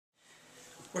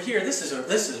We're here. This is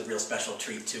a real special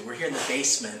treat too. We're here in the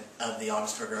basement of the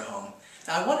Augsburger home.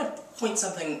 Now I want to point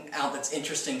something out that's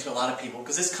interesting to a lot of people,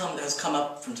 because this has come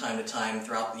up from time to time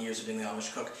throughout the years of doing the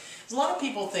Amish Cook. A lot of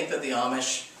people think that the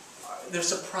Amish, they're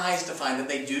surprised to find that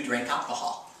they do drink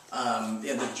alcohol.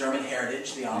 The German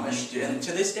heritage, the Amish do, and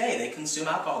to this day they consume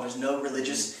alcohol. There's no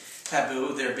religious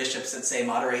taboo. There are bishops that say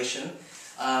moderation.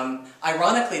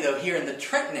 Ironically though, here in the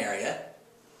Trenton area,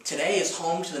 today is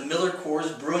home to the Miller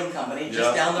Coors Brewing Company,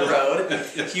 just down the road.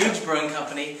 Huge brewing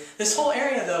company. This whole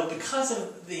area, though, because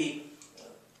of the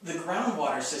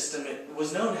groundwater system, it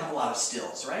was known to have a lot of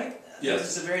stills, right? Yes.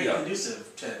 It's a very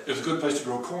conducive to... It was a good place to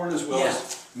grow corn as well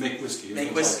as make whiskey.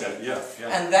 Make whiskey. Like that. Yeah.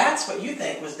 And that's what you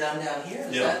think was done down here,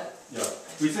 is that? Yeah.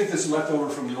 We think this is left over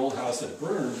from the old house that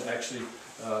burned. Actually,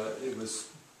 it was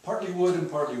partly wood and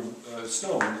partly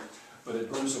stone, but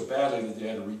it burned so badly that they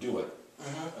had to redo it.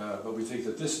 But we think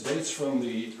that this dates from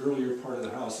the earlier part of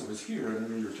the house that was here in an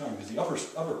earlier time, because the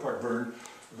upper part burned,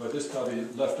 but this probably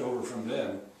left over from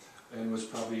then, and was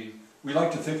probably, we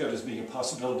like to think of it as being a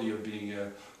possibility of being a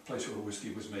place where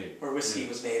whiskey was made. Where whiskey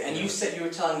was made. And you said, you were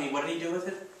telling me, what did he do with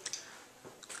it?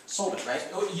 Sold it, right?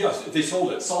 Oh, yes, they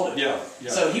sold it. Sold it. Yeah.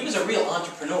 So he was a real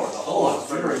entrepreneur, the whole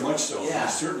very much so. Yeah.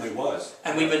 He certainly was.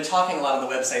 And we've been talking a lot on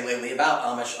the website lately about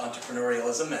Amish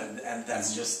entrepreneurialism, and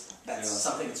that's just... That's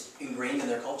something that's ingrained in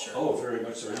their culture. Oh, very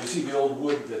much so. You see the old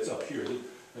wood that's up here,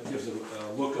 that gives a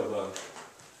look of an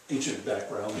ancient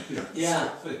background. Yeah.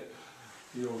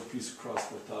 The old piece across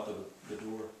the top of the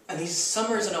door. And these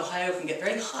summers in Ohio can get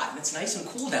very hot, and it's nice and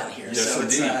cool down here. Yes, so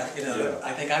indeed.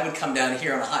 I think I would come down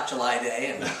here on a hot July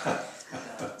day, and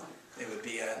it would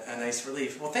be a nice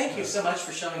relief. Well, thank you so much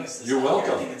for showing us this. You're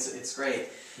welcome. I think it's great.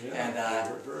 Yeah, And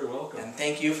you're very welcome. And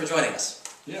thank you for joining us.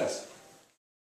 Yes.